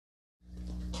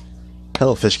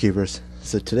Hello fish keepers.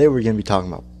 So today we're going to be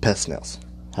talking about pest snails.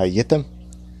 How you get them,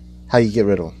 how you get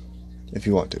rid of them, if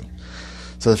you want to.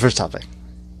 So the first topic,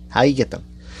 how you get them.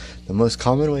 The most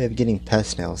common way of getting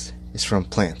pest snails is from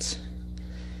plants.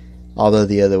 Although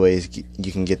the other way is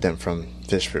you can get them from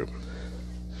fish poop.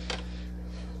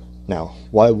 Now,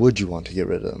 why would you want to get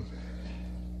rid of them?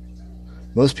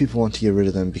 Most people want to get rid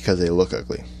of them because they look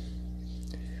ugly.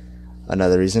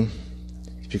 Another reason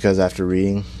is because after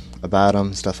reading about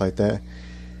them, stuff like that,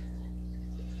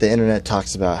 the internet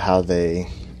talks about how they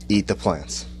eat the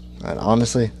plants. And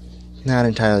honestly, not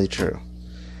entirely true.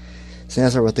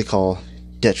 Snails are what they call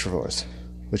detrivores,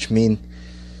 which means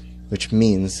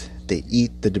they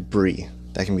eat the debris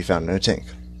that can be found in a tank,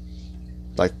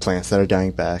 like plants that are dying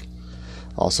back,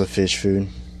 also fish food,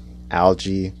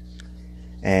 algae,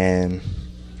 and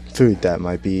food that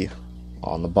might be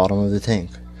on the bottom of the tank.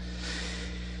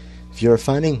 If you're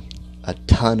finding a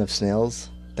ton of snails,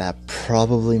 that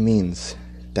probably means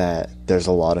that there's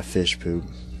a lot of fish poop,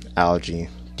 algae,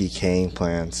 decaying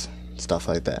plants, stuff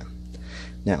like that.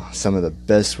 Now, some of the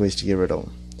best ways to get rid of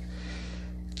them.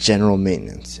 General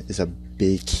maintenance is a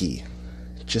big key.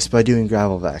 Just by doing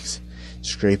gravel vacs,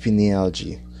 scraping the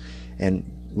algae, and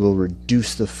will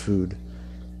reduce the food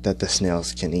that the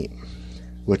snails can eat,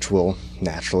 which will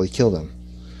naturally kill them.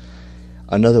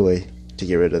 Another way to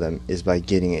get rid of them is by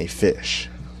getting a fish,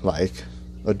 like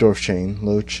a dwarf chain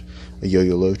loach, a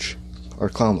yo-yo loach, or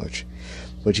clown loach.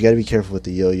 But you gotta be careful with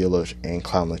the yo-yo loach and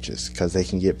clown loaches, because they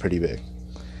can get pretty big.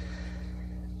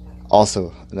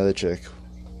 Also, another trick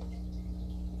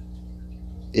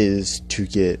is to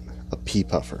get a pea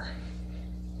puffer.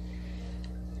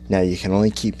 Now, you can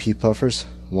only keep pea puffers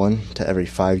 1 to every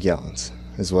 5 gallons,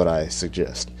 is what I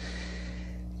suggest.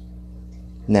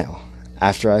 Now,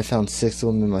 after I found 6 of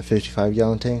them in my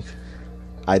 55-gallon tank,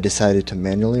 I decided to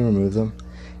manually remove them,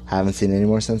 haven't seen any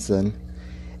more since then,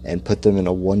 and put them in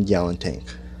a 1-gallon tank.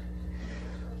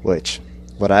 Which,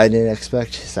 what I didn't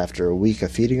expect is after a week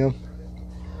of feeding them,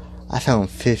 I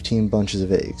found 15 bunches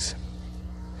of eggs.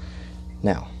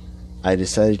 Now, I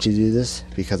decided to do this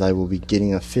because I will be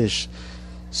getting a fish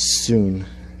soon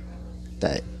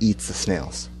that eats the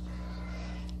snails.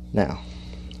 Now,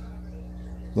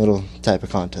 little type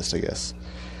of contest, I guess.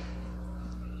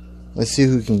 Let's see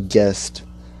who can guess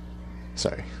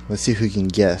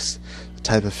the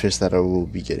type of fish that I will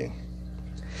be getting.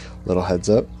 Little heads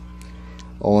up,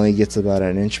 only gets about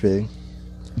an inch big.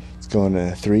 It's going in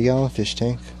a 3-gallon fish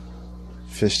tank.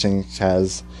 Fish tank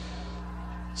has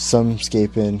some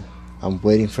scaping. I'm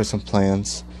waiting for some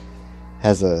plants.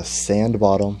 Has a sand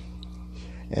bottom,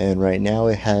 and right now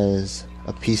it has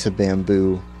a piece of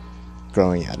bamboo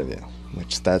growing out of it,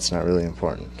 which that's not really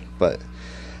important, but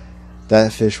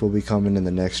that fish will be coming in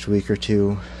the next week or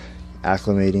two,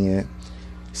 acclimating it,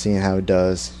 seeing how it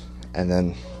does, and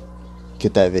then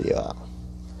get that video out.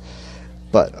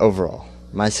 But overall,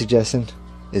 my suggestion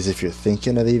is if you're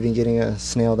thinking of even getting a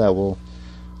snail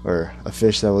or a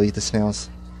fish that will eat the snails,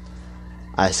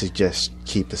 I suggest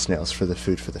keep the snails for the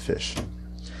food for the fish.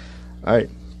 Alright,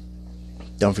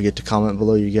 don't forget to comment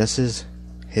below your guesses,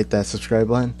 hit that subscribe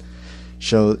button,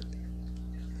 show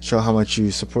how much you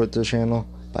support the channel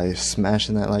by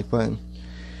smashing that like button,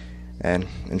 and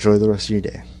enjoy the rest of your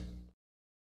day.